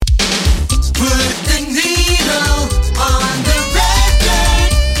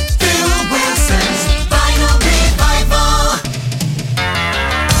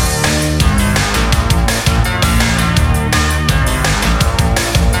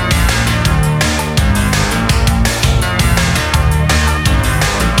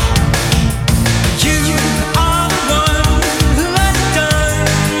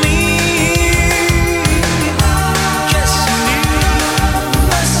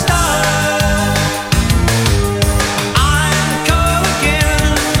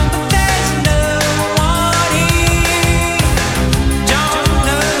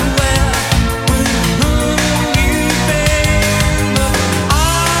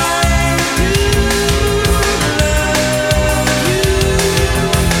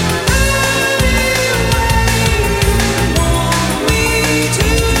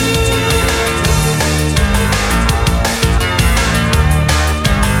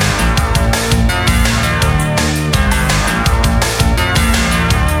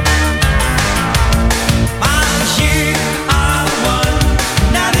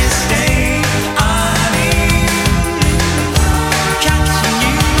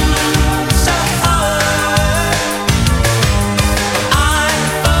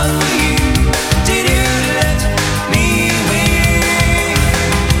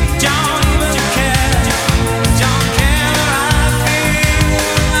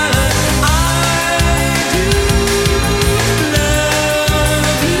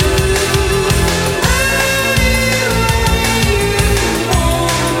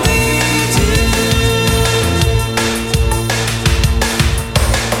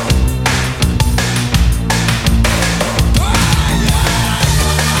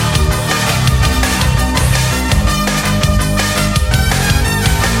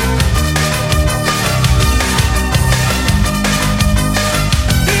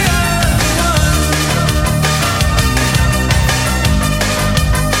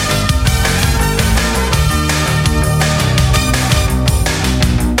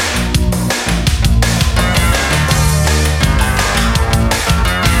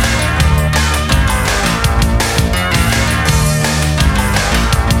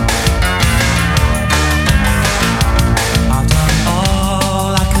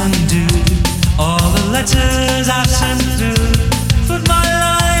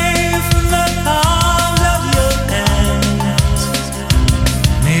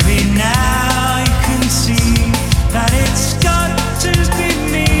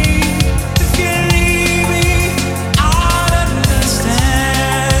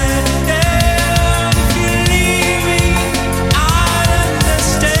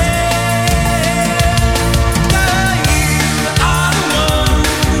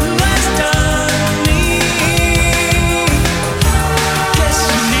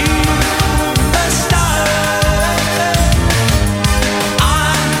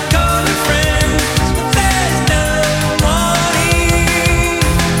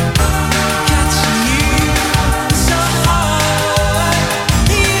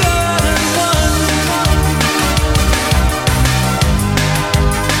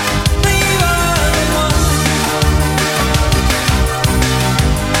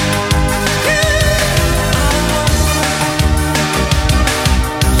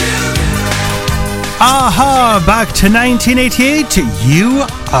Aha, back to 1988, You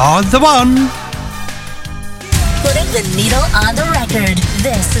Are The One. Putting the needle on the record,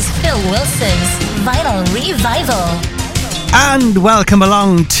 this is Phil Wilson's Vinyl Revival. And welcome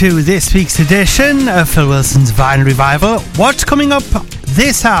along to this week's edition of Phil Wilson's Vinyl Revival. What's coming up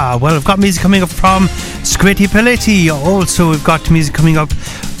this hour? Well, we've got music coming up from Scritti Politti. Also, we've got music coming up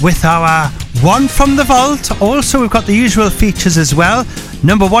with our One from the Vault. Also, we've got the usual features as well.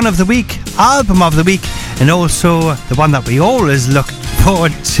 Number one of the week, album of the week, and also the one that we always look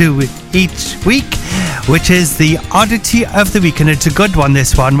forward to each week, which is the Oddity of the week. And it's a good one,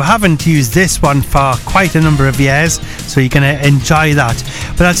 this one. We haven't used this one for quite a number of years, so you're going to enjoy that.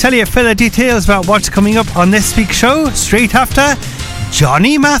 But I'll tell you further details about what's coming up on this week's show straight after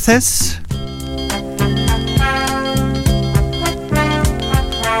Johnny Mathis.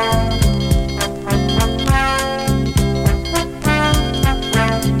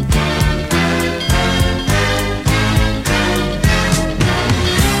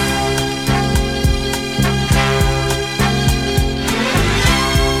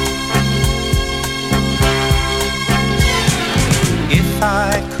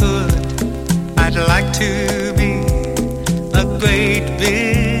 To be a great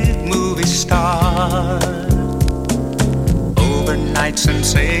big movie star, overnight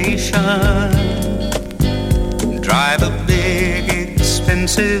sensation, drive a big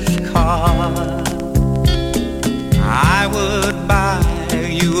expensive car. I would buy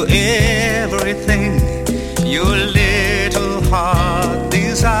you everything your little heart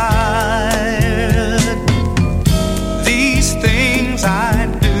desired. These things I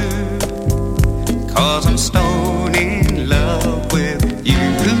do, 'cause I'm stone in love with you.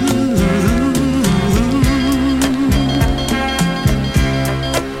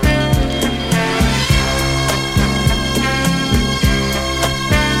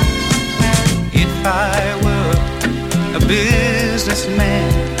 If I were a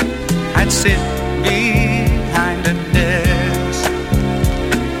businessman, I'd sit behind a desk.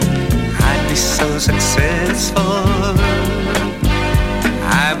 I'd be so successful,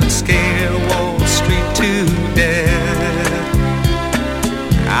 I would scare Wall Street to death.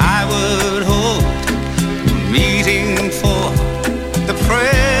 I would hold a meeting for the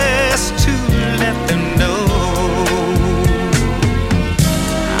press to let them know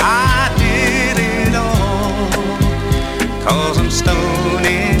I did it all, 'cause I'm stone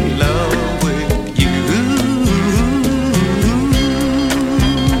in love with you.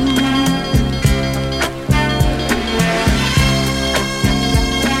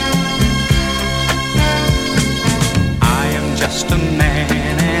 Just a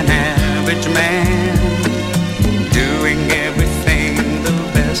man, an average man, doing everything the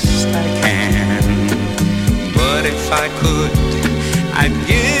best I can. But if I could, I'd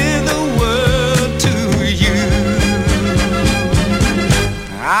give the world to you.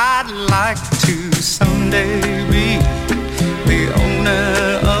 I'd like to someday be the owner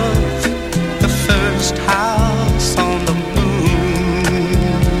of the first house on the moon.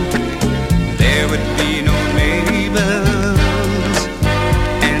 There would be no neighbors,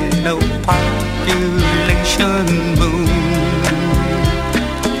 no population boom.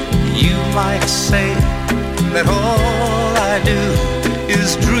 You might say that all I do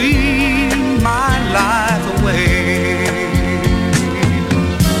is dream my life away.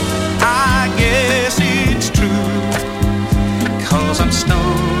 I guess it's true, 'cause I'm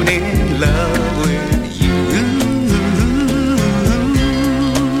stone in love with you.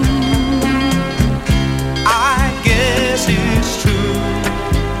 I guess it's true,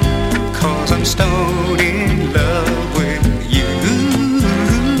 'cause I'm stone in love with you.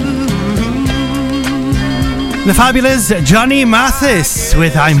 The fabulous Johnny Mathis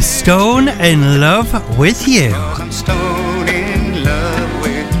with I'm Stone in Love with You. 'Cause I'm stone in love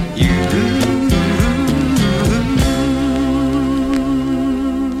with you.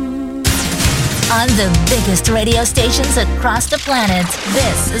 On the biggest radio stations across the planet,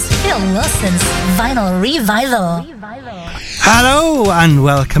 this is Phil Wilson's Vinyl Revival. Hello and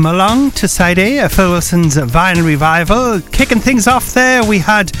welcome along to Side A of Phil Wilson's Vinyl Revival. Kicking things off there, we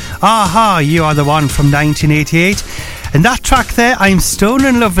had Aha, You Are The One from 1988. And that track there, I'm Stone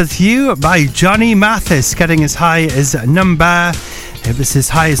in Love With You by Johnny Mathis, getting as high as number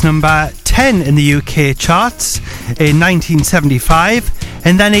 10 in the UK charts in 1975.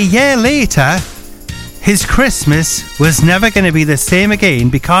 And then a year later, his Christmas was never going to be the same again,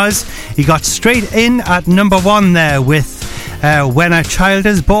 because he got straight in at number one there with When a Child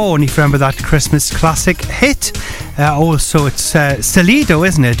Is Born, if you remember that Christmas classic hit. Also, it's Salido,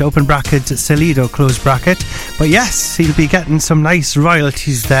 isn't it? Open bracket, Salido, close bracket. But yes, he'll be getting some nice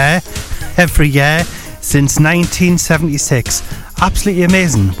royalties there every year since 1976. Absolutely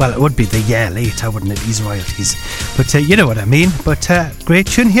amazing. Well, it would be the year later, wouldn't it, these royalties? But you know what I mean. But great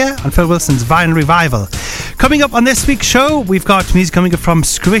tune here on Phil Wilson's Vinyl Revival. Coming up on this week's show, we've got music coming up from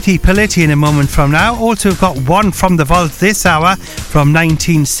Scritti Politti in a moment from now. Also, we've got one from the vault this hour from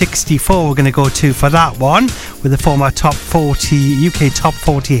 1964 we're going to go to for that one, with a former top 40 UK top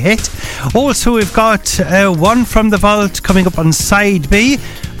 40 hit. Also, we've got one from the vault coming up on side B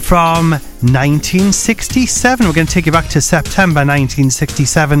from 1967. We're going to take you back to September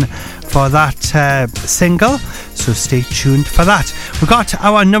 1967 for that single, so stay tuned for that. We've got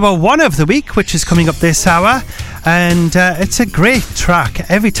our number one of the week, which is coming up this hour, and it's a great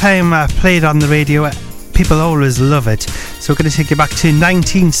track. Every time I play it on the radio, people always love it. So we're going to take you back to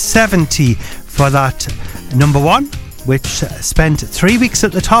 1970 for that number one, which spent 3 weeks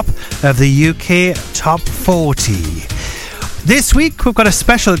at the top of the UK top 40. This week we've got a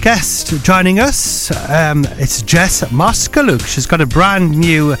special guest joining us. It's Jess Moskaluke. She's got a brand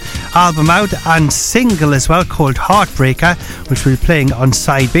new album out and single as well called Heartbreaker, which we'll be playing on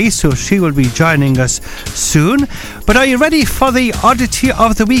side B, so she will be joining us soon. But are you ready for the Oddity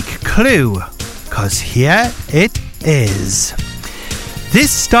of the Week clue? Because here it is.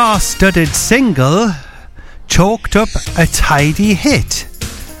 This star-studded single chalked up a tidy hit.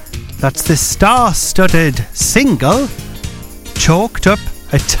 That's the star-studded single chalked up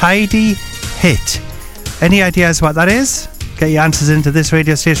a tidy hit. Any ideas what that is? Get your answers into this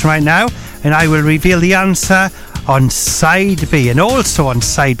radio station right now, and I will reveal the answer on side B. And also on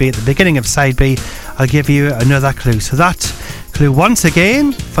side B, at the beginning of side B, I'll give you another clue. So that clue once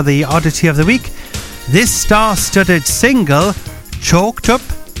again for the Oddity of the Week: this star-studded single chalked up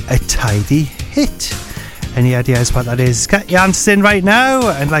a tidy hit. Any ideas what that is? Get your answers in right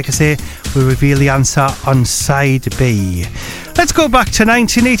now, and like I say, we'll reveal the answer on side B. Let's go back to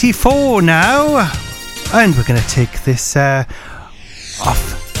 1984 now, and we're going to take this off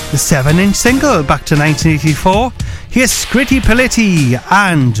the 7-inch single back to 1984. Here's Scritti Politti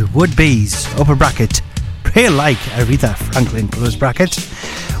and Would Be's, upper bracket, Pray Like Aretha Franklin, close bracket.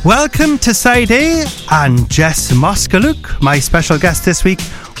 Welcome to side A, and Jess Moskaluke, my special guest this week,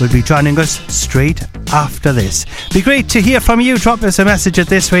 will be joining us straight after this. Be great to hear from you. Drop us a message at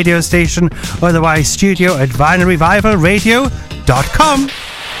this radio station, otherwise studio@vinylrevivalradio.com.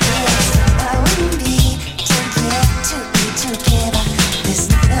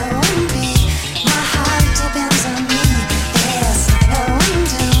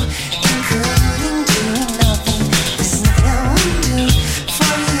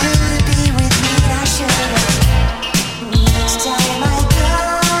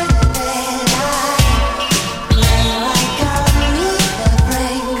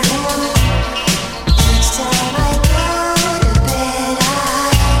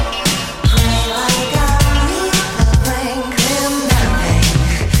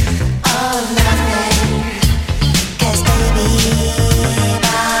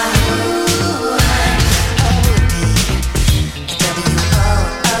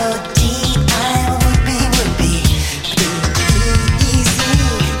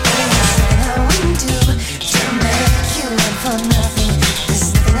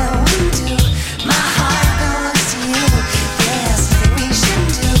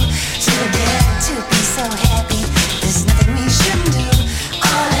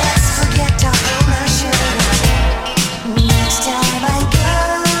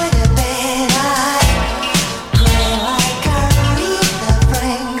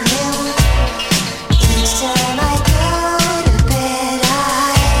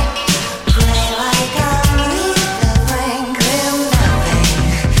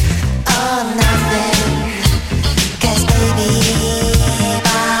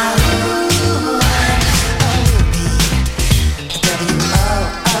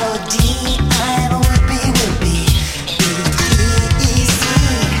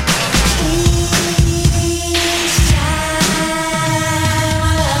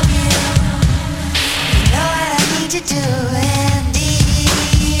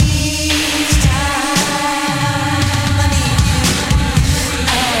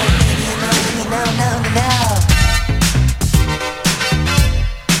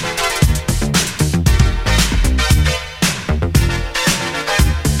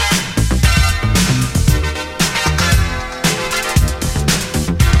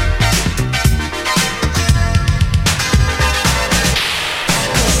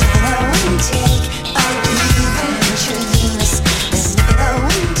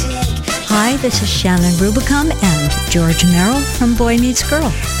 This is Shannon Rubicon and George Merrill from Boy Meets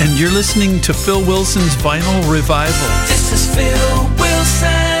Girl. And you're listening to Phil Wilson's Vinyl Revival. This is Phil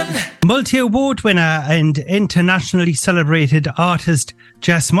Wilson. Multi-award winner and internationally celebrated artist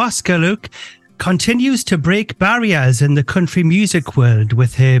Jess Moskaluke continues to break barriers in the country music world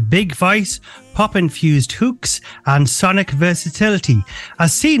with her big voice, pop-infused hooks and sonic versatility,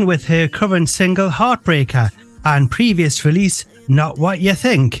 as seen with her current single Heartbreaker and previous release Not What You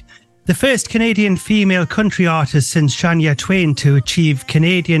Think. The first Canadian female country artist since Shania Twain to achieve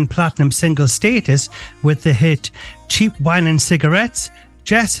Canadian platinum single status with the hit Cheap Wine and Cigarettes,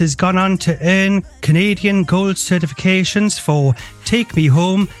 Jess has gone on to earn Canadian gold certifications for Take Me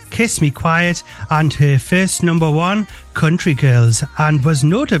Home, Kiss Me Quiet and her first #1, Country Girls, and was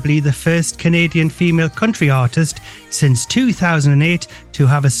notably the first Canadian female country artist since 2008 to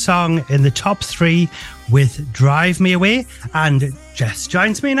have a song in the top 3 with Drive Me Away. And Jess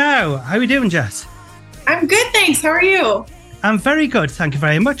joins me now. How are you doing, Jess? I'm good, thanks. How are you? I'm very good, thank you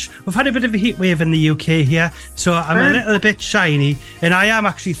very much. We've had a bit of a heat wave in the UK here, so I'm a little bit shiny, and I am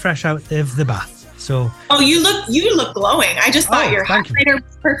actually fresh out of the bath. So. Oh, you look glowing. I just thought your highlighter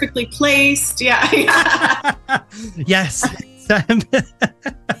was perfectly placed. Yeah. Yes.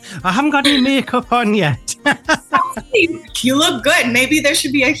 I haven't got any makeup on yet. You look good. Maybe there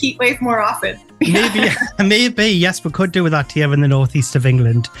should be a heat wave more often. Maybe. Yes, we could do with that here in the northeast of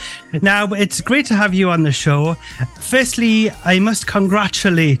England. Now, it's great to have you on the show. Firstly, I must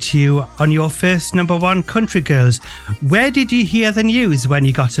congratulate you on your first #1, Country Girls. Where did you hear the news when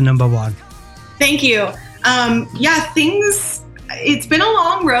you got to #1? Thank you. It's been a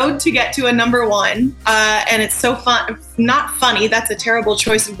long road to get to a #1, and it's so fun. Not funny, that's a terrible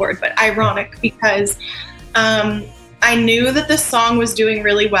choice of word, but ironic, because I knew that this song was doing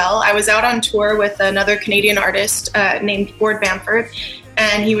really well. I was out on tour with another Canadian artist named Gord Bamford,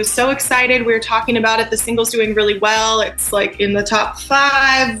 and he was so excited. We were talking about it. The single's doing really well. It's like in the top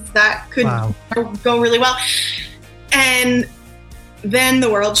 5. That could go really well. And then the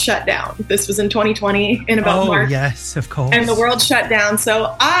world shut down. This was in 2020 in about March. Oh, yes, of course. And the world shut down.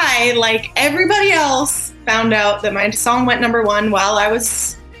 So I, like everybody else, found out that my song went #1 while I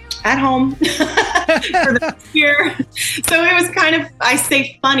was at home for the year. So it was kind of, I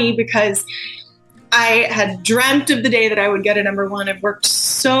say funny, because I had dreamt of the day that I would get a #1. I've worked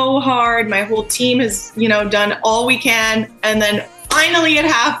so hard. My whole team has, done all we can. And then finally it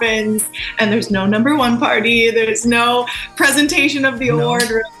happens, and there's no #1 party. There's no presentation of the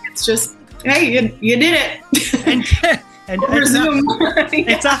award room. It's just, hey, you did it. And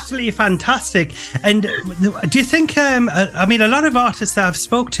it's absolutely fantastic. And do you think, a lot of artists that I've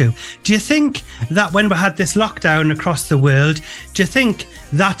spoke to, do you think that when we had this lockdown across the world, do you think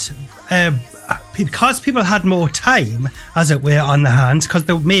that because people had more time, as it were, on their hands, because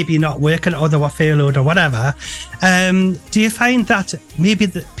they were maybe not working or they were furloughed or whatever, do you find that maybe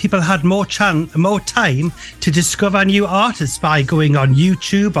people had more time to discover new artists by going on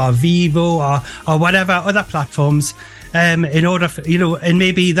YouTube or Vivo or whatever other platforms, in order for, and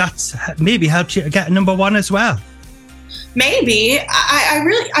maybe that's helped you get a #1 as well? Maybe.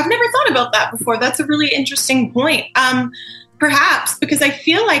 I've never thought about that before. That's a really interesting point. Perhaps, because I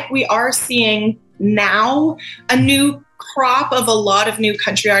feel like we are seeing now a new crop of a lot of new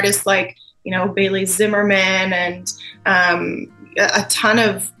country artists, like, Bailey Zimmerman and a ton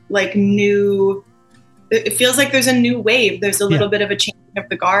of like new, it feels like there's a new wave. There's a little bit of a changing of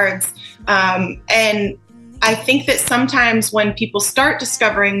the guards. And I think that sometimes when people start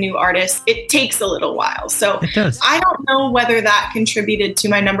discovering new artists, it takes a little while. So it does. I don't know whether that contributed to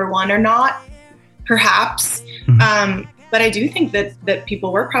my #1 or not, perhaps. Mm-hmm. But I do think that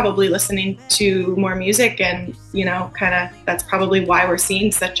people were probably listening to more music, and, that's probably why we're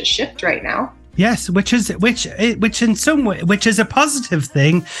seeing such a shift right now. Yes, which in some way, which is a positive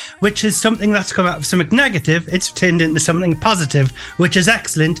thing, which is something that's come out of something negative. It's turned into something positive, which is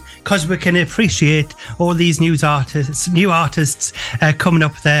excellent, because we can appreciate all these new artists coming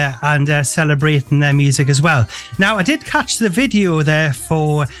up there and celebrating their music as well. Now, I did catch the video there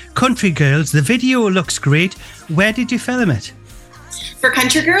for Country Girls. The video looks great. Where did you film it? For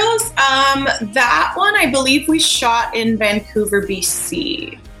Country Girls, that one, I believe we shot in Vancouver,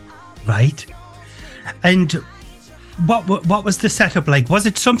 BC. Right. And what was the setup like? Was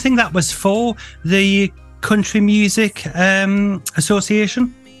it something that was for the Country Music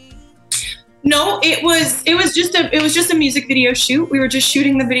Association? No, it was just a music video shoot. We were just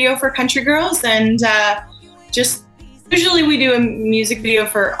shooting the video for Country Girls, and just usually we do a music video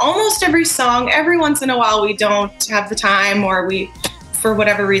for almost every song. Every once in a while we don't have the time, or for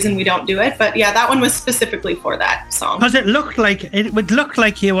whatever reason we don't do it. But yeah, that one was specifically for that song. Because it would look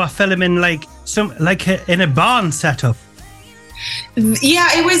like you were filming in a barn setup. Yeah,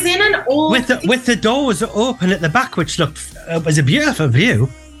 it was in an old with the doors open at the back, which was a beautiful view.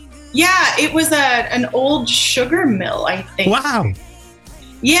 Yeah, it was an old sugar mill, I think. Wow.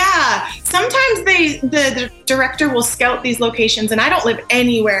 Yeah, sometimes the director will scout these locations, and I don't live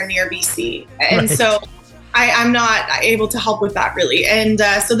anywhere near BC, and so I'm not able to help with that really. And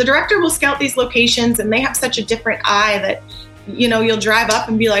so the director will scout these locations, and they have such a different eye that, you know, you'll drive up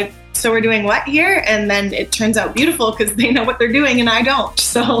and be like, so we're doing what here? And then it turns out beautiful because they know what they're doing and I don't.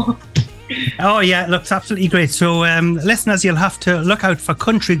 So. Oh yeah, it looks absolutely great. So listeners, you'll have to look out for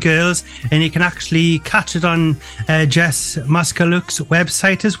Country Girls, and you can actually catch it on Jess Moskaluke's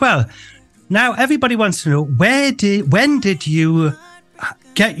website as well. Now, everybody wants to know, when did you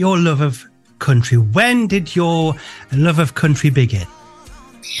get your love of country? When did your love of country begin?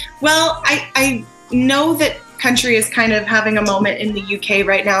 Well, I know that country is kind of having a moment in the UK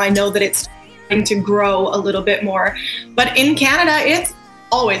right now. I know that it's starting to grow a little bit more, but in Canada, it's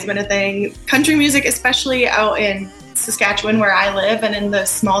always been a thing. Country music, especially out in Saskatchewan where I live and in the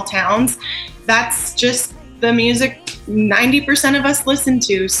small towns, that's just the music 90% of us listen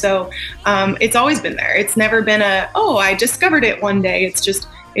to. So it's always been there. It's never been I discovered it one day. It's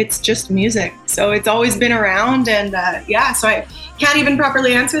just music. So it's always been around. And so I can't even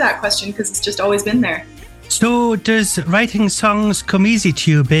properly answer that question because it's just always been there. So does writing songs come easy to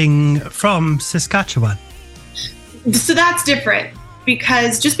you being from Saskatchewan? So that's different.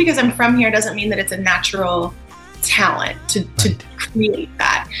 Because just because I'm from here doesn't mean that it's a natural talent to create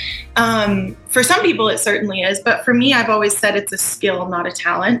that. For some people, it certainly is. But for me, I've always said it's a skill, not a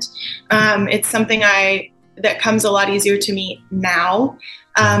talent. It's something that comes a lot easier to me now.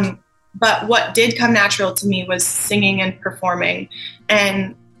 But what did come natural to me was singing and performing.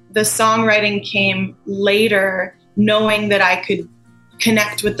 And the songwriting came later, knowing that I could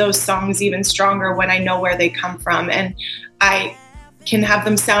connect with those songs even stronger when I know where they come from. And I can have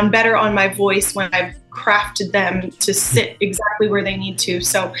them sound better on my voice when I've crafted them to sit exactly where they need to.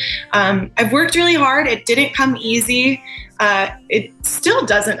 So I've worked really hard. It didn't come easy. It still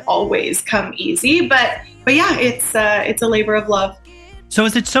doesn't always come easy, but yeah, it's a labor of love. So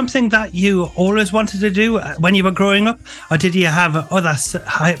is it something that you always wanted to do when you were growing up, or did you have other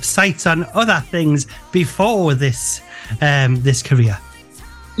sights on other things before this career?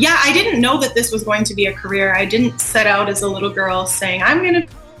 Yeah, I didn't know that this was going to be a career. I didn't set out as a little girl saying, I'm going to be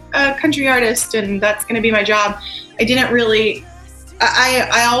a country artist and that's going to be my job. I didn't really,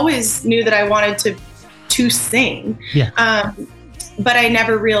 I always knew that I wanted to sing. Yeah. But I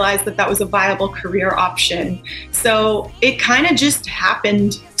never realized that was a viable career option. So it kind of just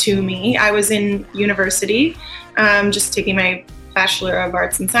happened to me. I was in university, just taking my Bachelor of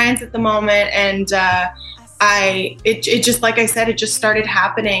Arts and Science at the moment. And it just, like I said, it just started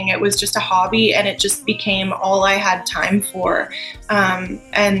happening. It was just a hobby and it just became all I had time for.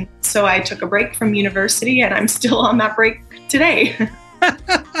 And so I took a break from university and I'm still on that break today.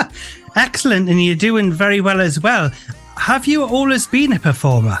 Excellent. And you're doing very well as well. Have you always been a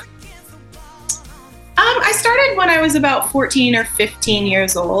performer? I started when I was about 14 or 15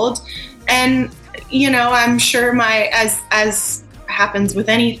 years old. And, you know, I'm sure as happens with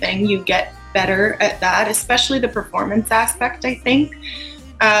anything, you get better at that, especially the performance aspect, I think,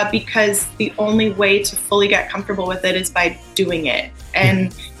 because the only way to fully get comfortable with it is by doing it.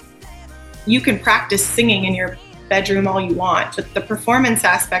 And you can practice singing in your bedroom all you want, but the performance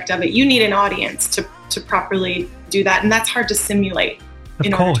aspect of it, you need an audience to properly do that, and that's hard to simulate.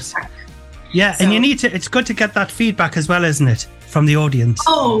 Of course. Yeah, so, and you need to, it's good to get that feedback as well, isn't it, from the audience?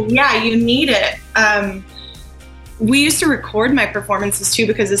 Oh, yeah, you need it. We used to record my performances too,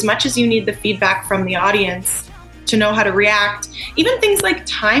 because as much as you need the feedback from the audience to know how to react, even things like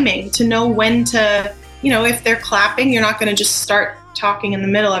timing, to know when to, you know, if they're clapping, you're not going to just start talking in the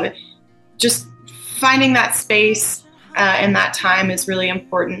middle of it. Just finding that space and that time is really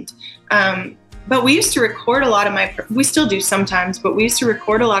important. But we used to record a lot of we still do sometimes, but we used to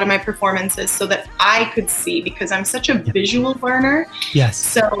record a lot of my performances so that I could see, because I'm such a visual learner. Yes.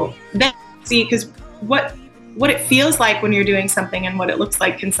 So then see, because what it feels like when you're doing something and what it looks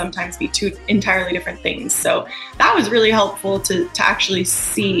like can sometimes be two entirely different things. So that was really helpful to actually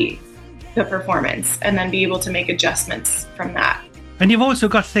see the performance and then be able to make adjustments from that. And you've also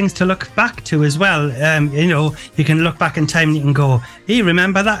got things to look back to as well. You know, you can look back in time and you can go, hey,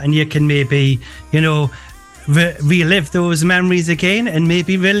 remember that? And you can maybe, you know, relive those memories again and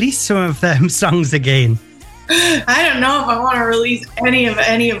maybe release some of them songs again. I don't know if I want to release any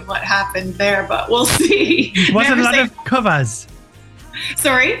of what happened there, but we'll see. Was it a lot of covers?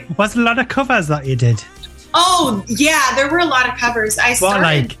 Sorry? Was it a lot of covers that you did? Oh, yeah, there were a lot of covers.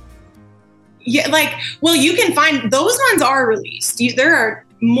 Yeah, like, well, you can find, those ones are released. There are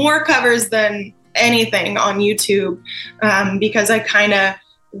more covers than anything on YouTube, because I kind of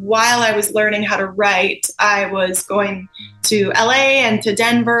while I was learning how to write, I was going to LA and to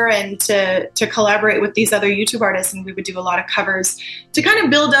Denver and to collaborate with these other YouTube artists, and we would do a lot of covers to kind of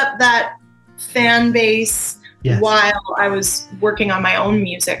build up that fan base. Yes. While I was working on my own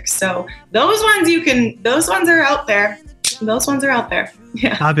music. So those ones are out there.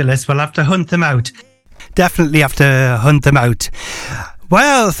 Yeah. Fabulous. We'll have to hunt them out. Definitely have to hunt them out.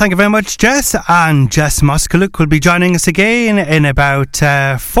 Well, thank you very much, Jess. And Jess Moskaluke will be joining us again in about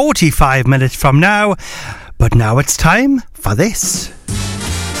 45 minutes from now. But now it's time for this.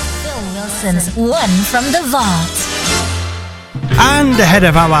 Phil Wilson's One from the Vault. And ahead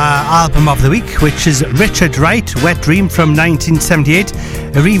of our album of the week, which is Richard Wright, Wet Dream from 1978,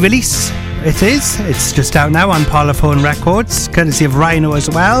 a re-release it is. It's just out now on Parlophone Records, courtesy of Rhino as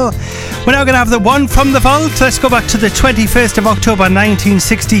well. We're now going to have the One from the Vault. Let's go back to the 21st of October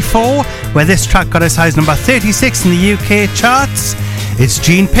 1964, where this track got as high as number 36 in the UK charts. It's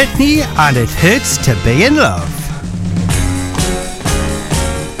Gene Pitney, and It Hurts to Be in Love.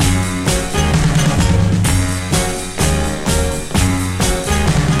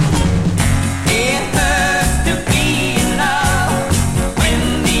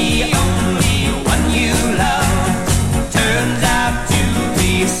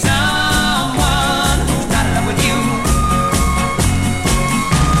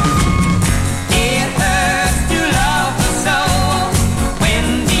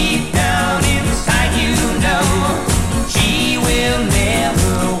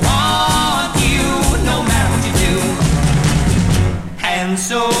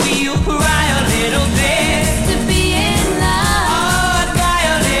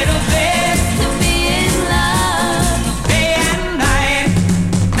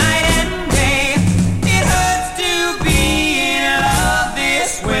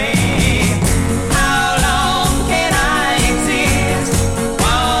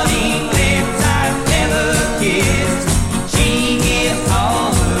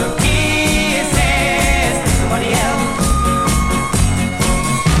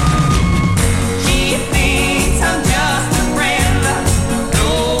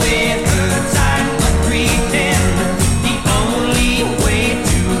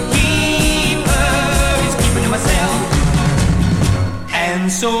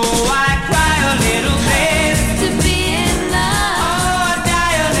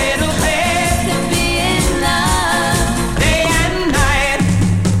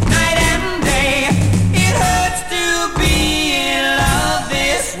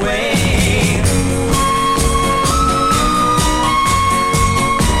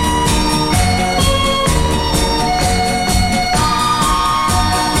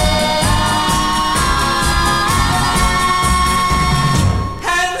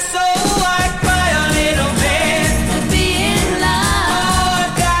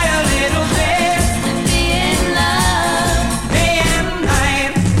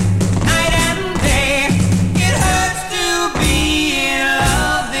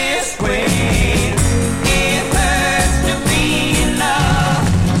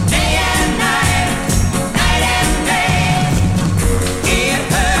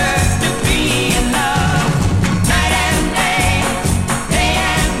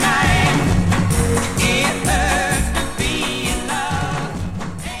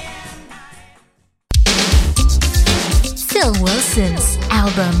 Wilson's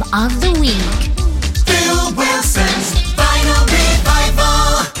Album of the Week. Phil Wilson's Vinyl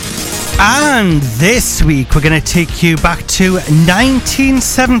Revival. And this week we're going to take you back to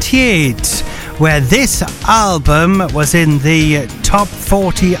 1978, where this album was in the top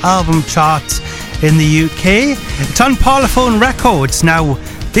 40 album charts in the UK. It's on Parlophone Records. Now,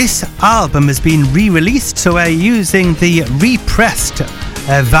 this album has been re-released, so we're using the repressed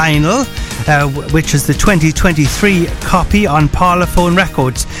vinyl, which is the 2023 copy on Parlophone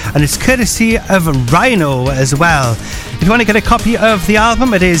Records, and it's courtesy of Rhino as well. If you want to get a copy of the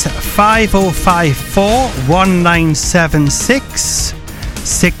album, it is 5054 1976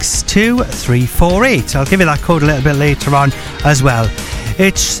 62348. I'll give you that code a little bit later on as well.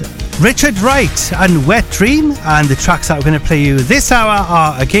 It's Richard Wright and Wet Dream, and the tracks that we're going to play you this hour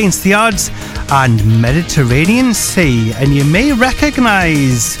are Against the Odds and Mediterranean Sea. And you may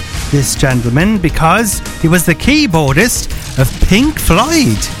recognise this gentleman because he was the keyboardist of Pink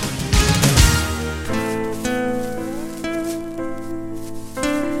Floyd.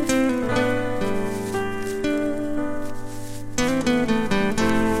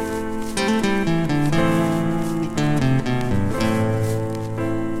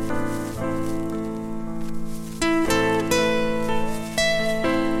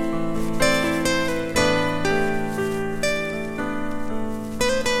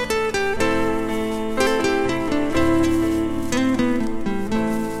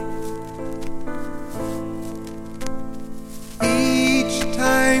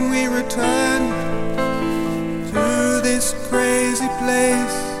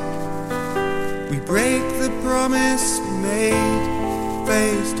 We break the promise made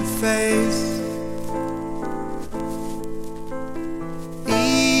face to face.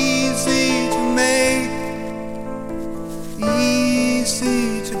 Easy to make,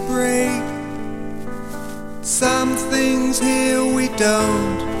 easy to break. Some things here we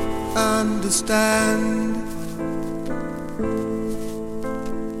don't understand.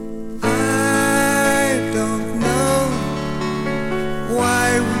 I don't know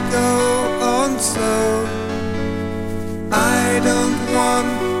why we go on so. I don't want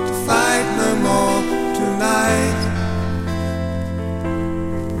to fight no more tonight.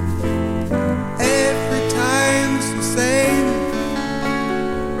 Every time's the same,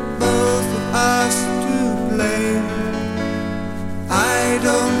 both of us to blame. I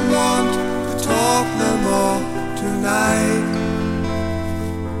don't want to talk no more tonight.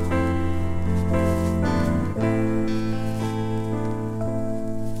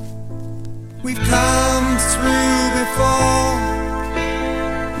 We've come through before,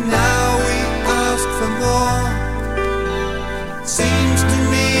 now we ask for more. Seems to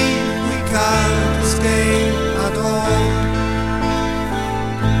me we can't escape at all.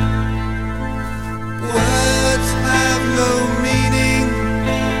 Words have no meaning,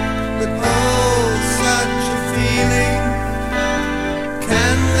 but oh, such a feeling.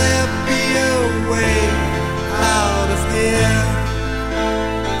 Can there be a way out of here?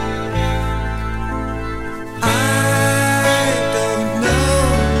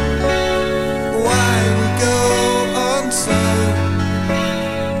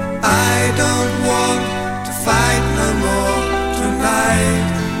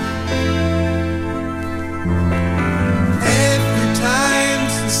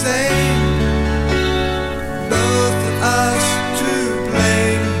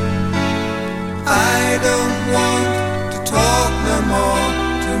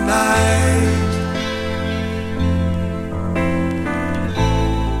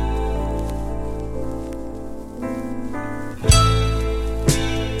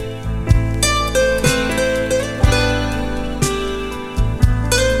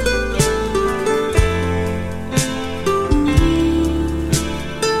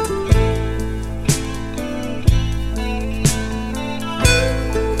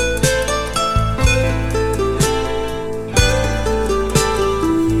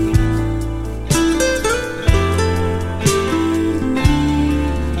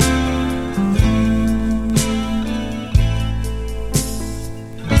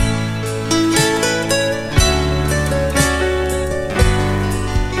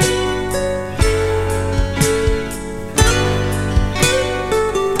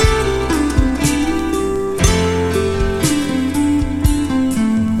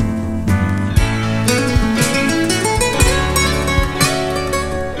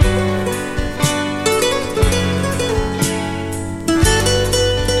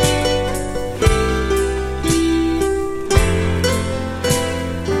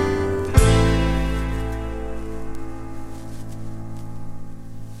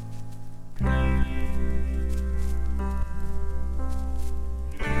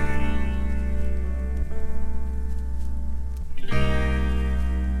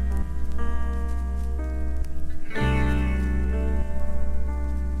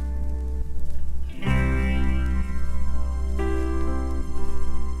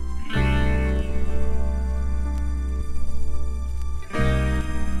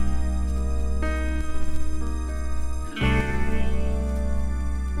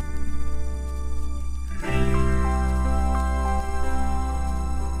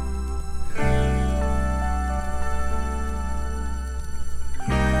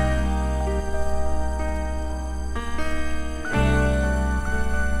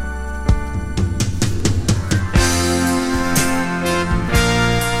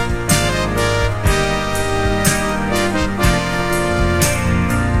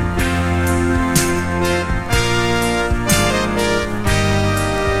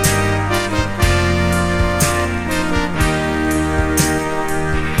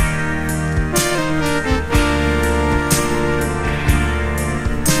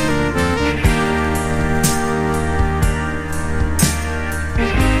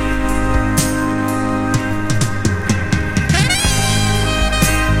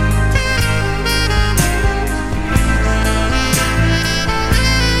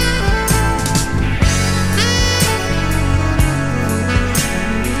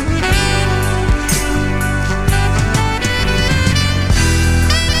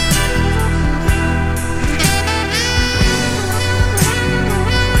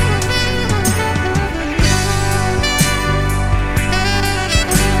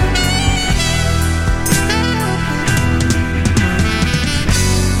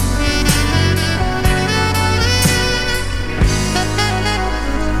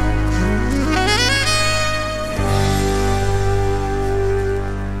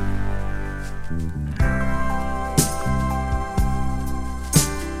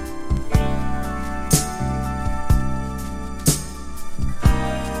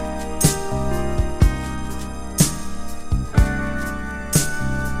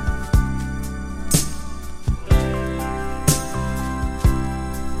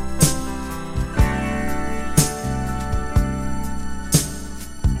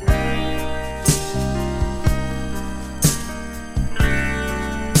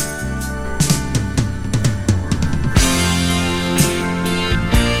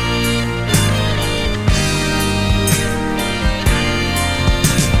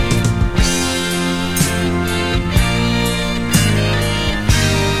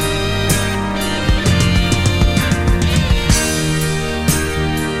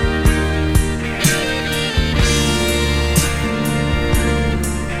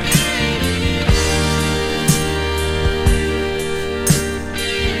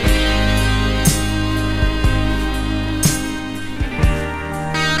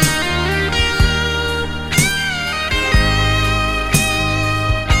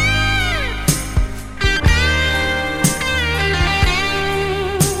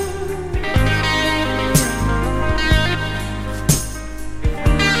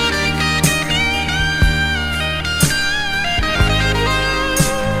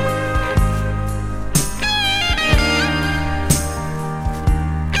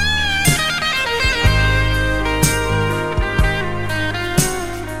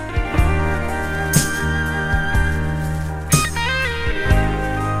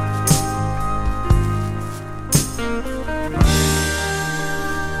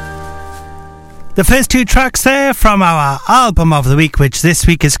 The first two tracks there from our album of the week, which this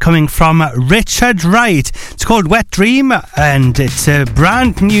week is coming from Richard Wright. It's called Wet Dream, and it's a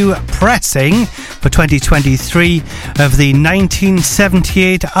brand new pressing for 2023 of the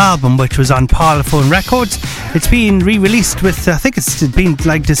 1978 album, which was on Parlophone Records. It's been re-released with, I think it's been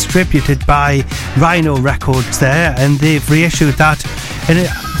like distributed by Rhino Records there, and they've reissued that. And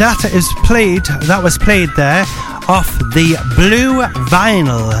that was played there off the blue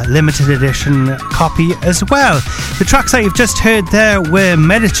vinyl limited edition copy as well. The tracks that you've just heard there were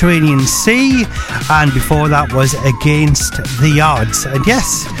Mediterranean Sea, and before that was Against the Odds. And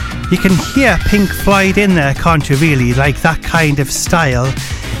yes, you can hear Pink Floyd in there, can't you, really? Like that kind of style.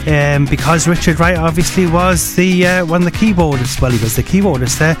 Because Richard Wright obviously was the one of the keyboardists. Well, he was the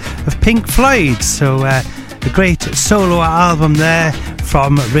keyboardist there of Pink Floyd. So a great solo album there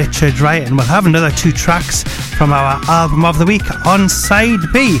from Richard Wright, and we'll have another two tracks from our album of the week on side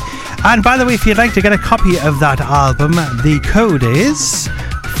B. And by the way, if you'd like to get a copy of that album, the code is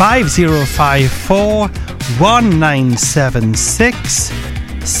 5054 1976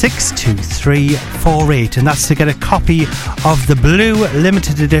 62348, and that's to get a copy of the blue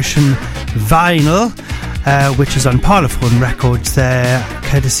limited edition vinyl, which is on Parlophone Records there,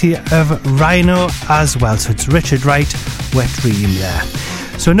 courtesy of Rhino as well. So it's Richard Wright, Wet Dream there.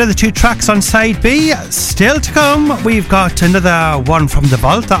 So another two tracks on side B. Still to come, we've got another one from the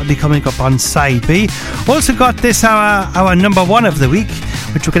vault that'll be coming up on side B. Also got this, our number one of the week,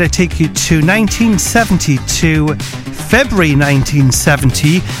 which we're going to take you to 1972, February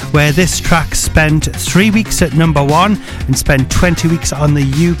 1970, where this track spent 3 weeks at number one and spent 20 weeks on the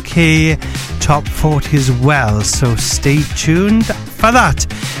UK Top 40 as well. So stay tuned for that.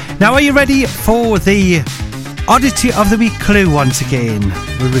 Now, are you ready for the Oddity of the Week clue once again?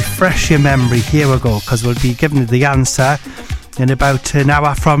 We'll refresh your memory. Here we go, because we'll be giving you the answer in about an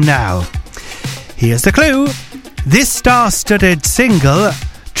hour from now. Here's the clue. This star-studded single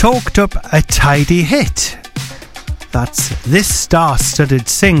chalked up a tidy hit. That's this star-studded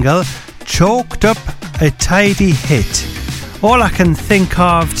single chalked up a tidy hit. All I can think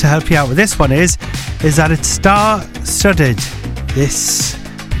of to help you out with this one is that it's star-studded, this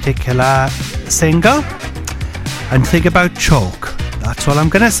particular single. And think about chalk. That's all I'm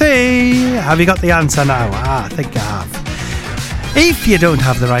going to say. Have you got the answer now? I think I have. If you don't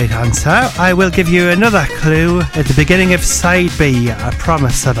have the right answer, I will give you another clue at the beginning of side B. I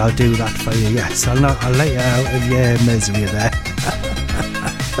promise that I'll do that for you. Yes, I'll let you out of your misery there.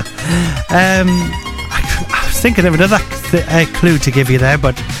 I was thinking of another clue to give you there,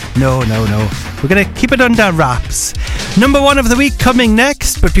 but no. We're going to keep it under wraps. Number one of the week coming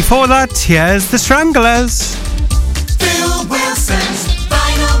next, but before that, here's the Stranglers. Phil Wilson's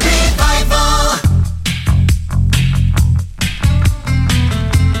Vinyl Revival.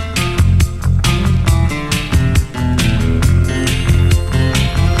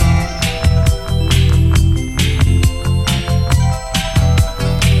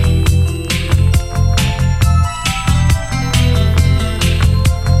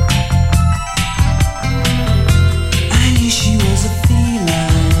 I knew she was a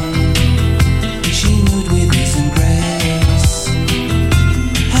feline. She moved with ease and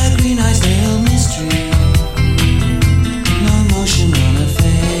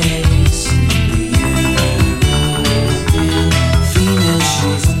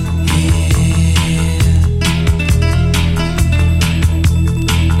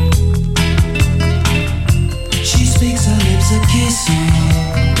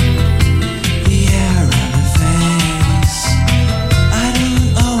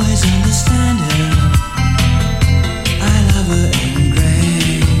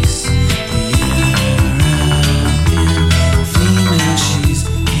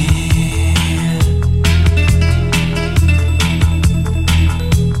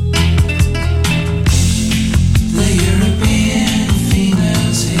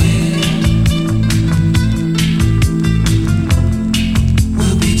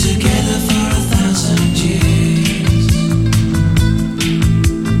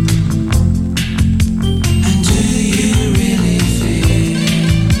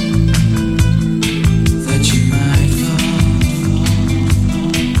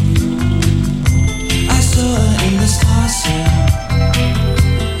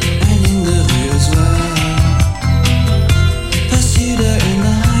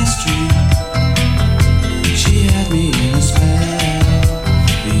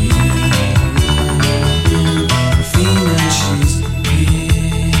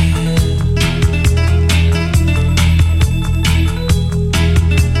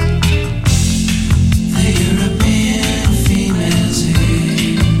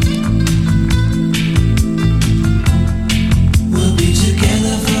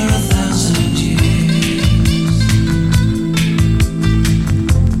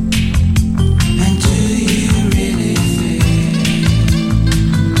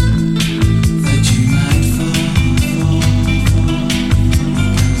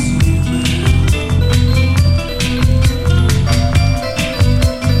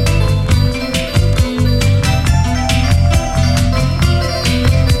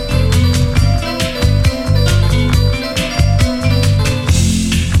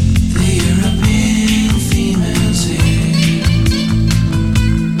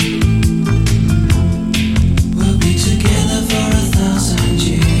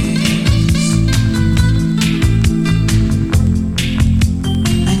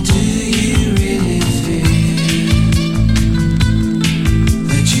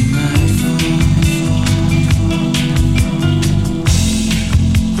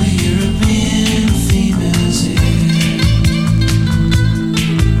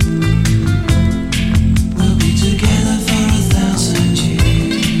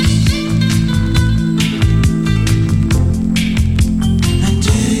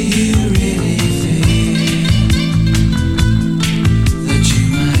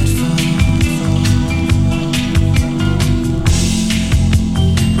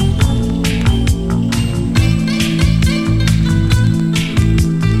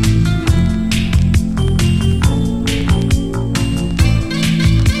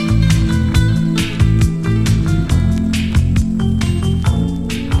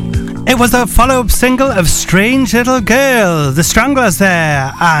was the follow-up single of Strange Little Girl, The Stranglers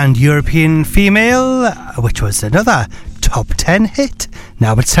there, and European Female, which was another top 10 hit.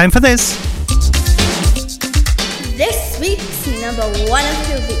 Now it's time for this. This week's number one of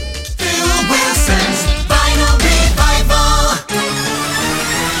the week. Phil Wilson's Vinyl Revival.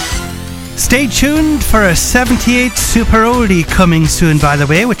 Stay tuned for a 78 Super Oldie coming soon, by the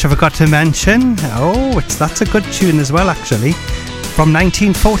way, which I forgot to mention. Oh, that's a good tune as well, actually. From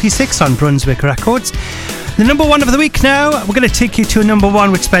 1946 on Brunswick Records. The number one of the week now, we're going to take you to a number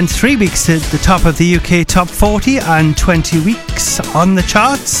one which spent 3 weeks at the top of the UK Top 40 and 20 weeks on the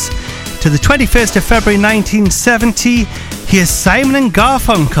charts. To the 21st of February 1970, here's Simon and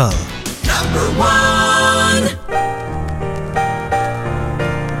Garfunkel. Number one.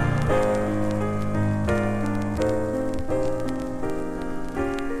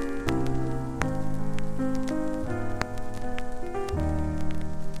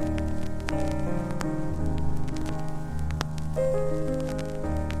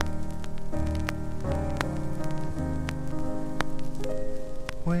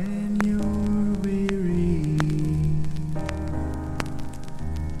 When you're weary,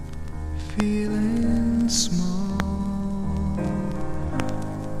 feeling small,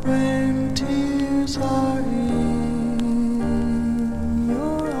 when tears are in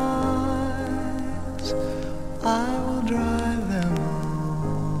your eyes, I will dry them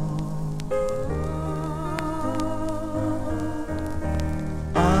all.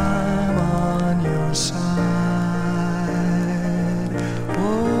 I'm on your side.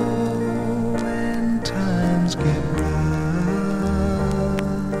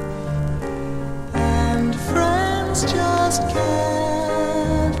 Just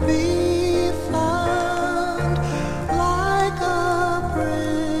can't be found like a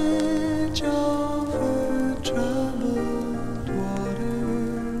bridge over troubled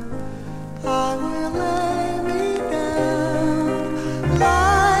water. I will lay me down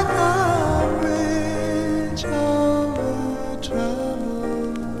like a bridge over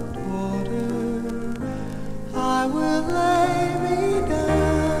troubled water. I will lay me down.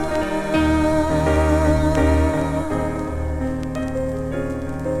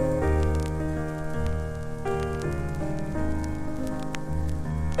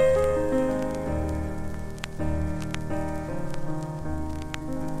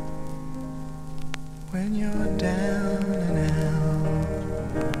 When you're down and out,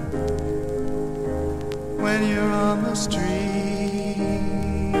 when you're on the street,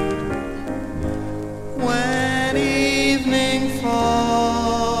 when evening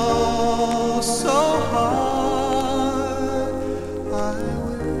falls so hard, I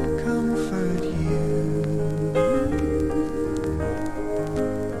will comfort you.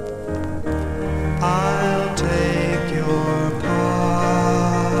 I'll take your part.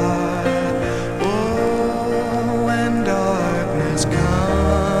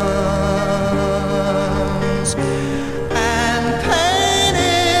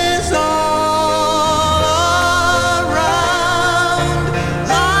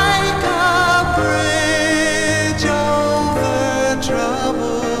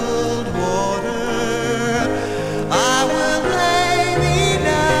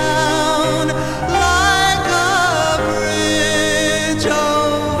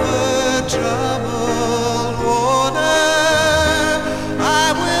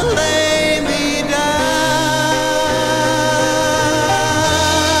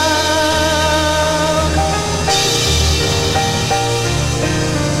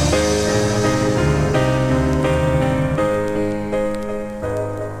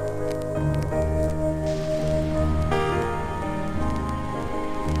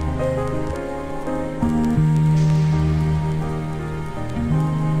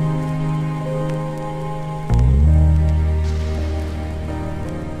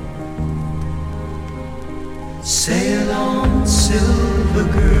 Sail on, silver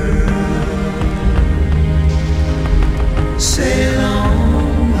girl, sail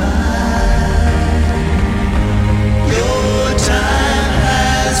on by. Your time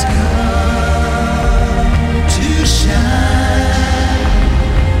has come to shine.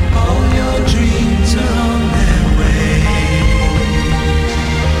 All your dreams are on their way.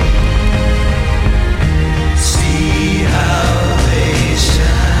 See how they shine.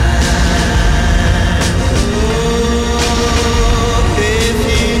 Oh, if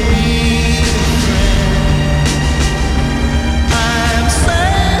you need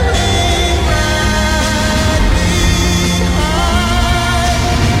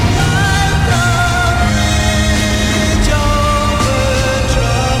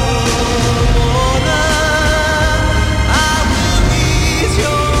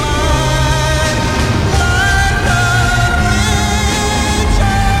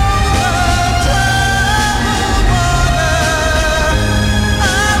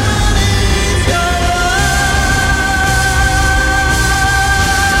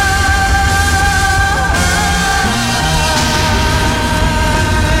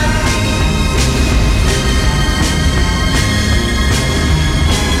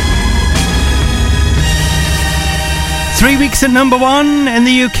weeks at number 1 in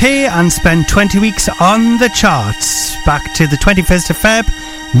the UK and spent 20 weeks on the charts. Back to the 21st of Feb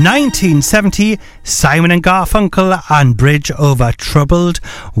 1970, Simon and Garfunkel and Bridge Over Troubled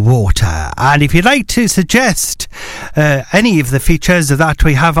Water. And if you'd like to suggest any of the features that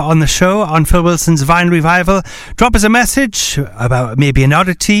we have on the show on Phil Wilson's Vinyl Revival, drop us a message about maybe an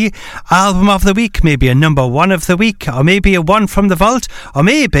Oddity album of the week, maybe a number 1 of the week, or maybe a one from the vault, or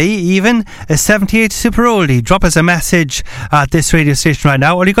maybe even a 78 Super Oldie. Drop us a message at this radio station right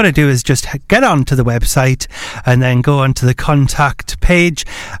now. All you've got to do is just get onto the website and then go onto the contact page,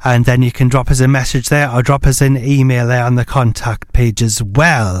 and then you can drop us a message there or drop us an email there on the contact page as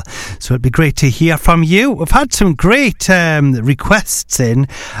well. So it'd be great to hear from you. We've had some great requests in,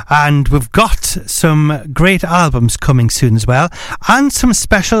 and we've got some great albums coming soon as well, and some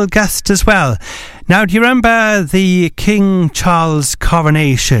special guests as well. Now, do you remember the King Charles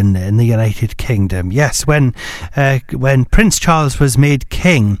coronation in the United Kingdom? Yes, when Prince Charles was made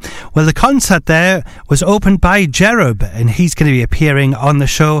king. Well, the concert there was opened by Jerub, and he's going to be appearing on the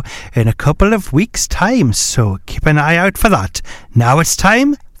show in a couple of weeks' time. So keep an eye out for that. Now it's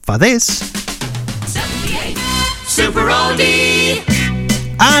time for this. 78 Super Oldie.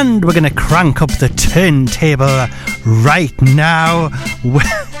 And we're going to crank up the turntable right now.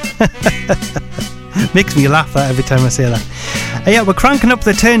 Makes me laugh every time I say that. Yeah, we're cranking up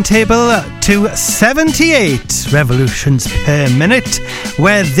the turntable to 78 revolutions per minute,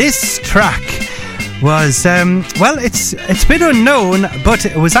 where this track was, well, it's a bit unknown, but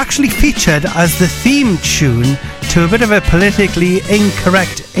it was actually featured as the theme tune to a bit of a politically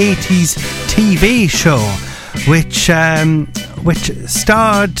incorrect 80s TV show, which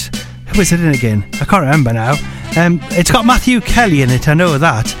starred, who was it in again? I can't remember now. It's got Matthew Kelly in it, I know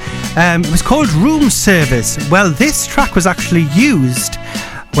that. It was called Room Service. Well, this track was actually used,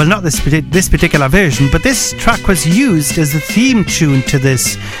 well, not this particular version, but this track was used as the theme tune to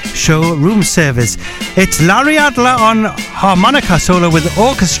this show, Room Service. It's Larry Adler on harmonica solo with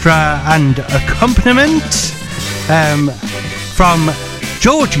orchestra and accompaniment from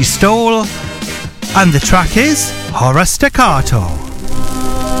Georgie Stoll, and the track is Horror Staccato.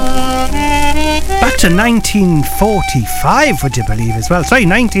 Back to 1945, would you believe, as well? Sorry,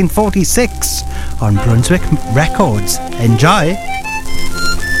 1946 on Brunswick Records. Enjoy.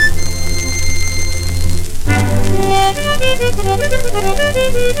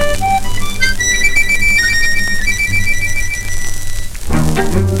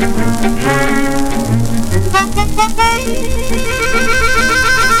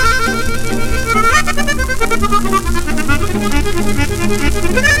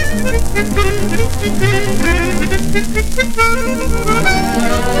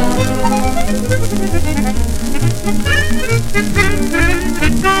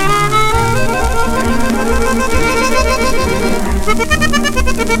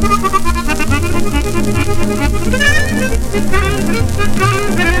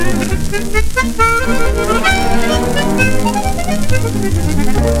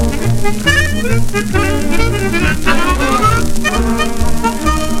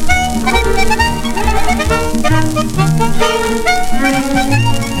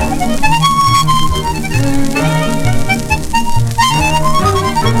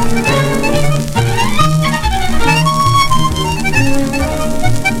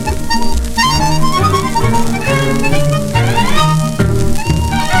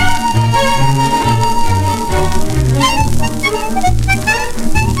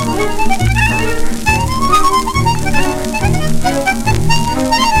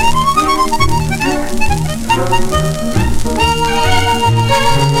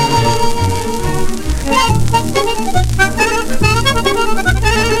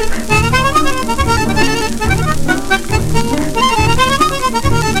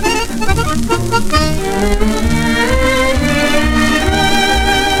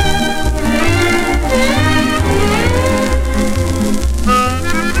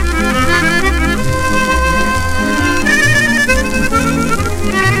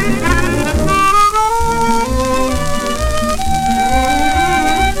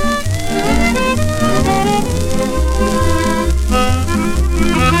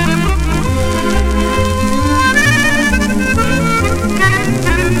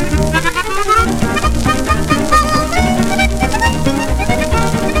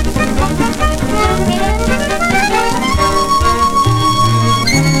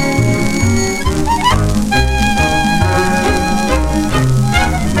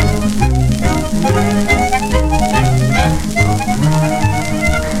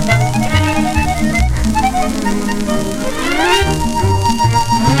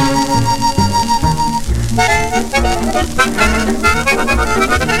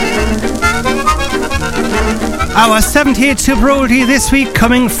 Our 78 Super Oldie this week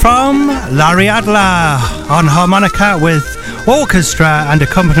coming from Larry Adler on harmonica with orchestra and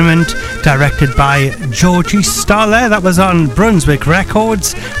accompaniment directed by Georgie Stoller. That was on Brunswick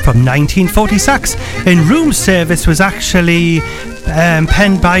Records from 1946. In Room Service was actually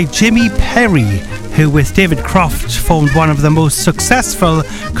penned by Jimmy Perry, who with David Croft formed one of the most successful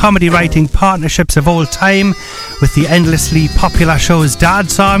comedy writing partnerships of all time with the endlessly popular shows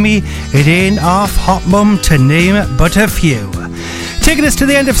Dad's Army, It Ain't Half Hot Mum, to name but a few. Taking us to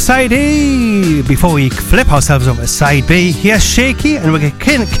the end of side A, before we flip ourselves over to side B, here's Shaky, and we're going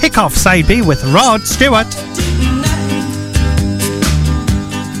to kick off side B with Rod Stewart.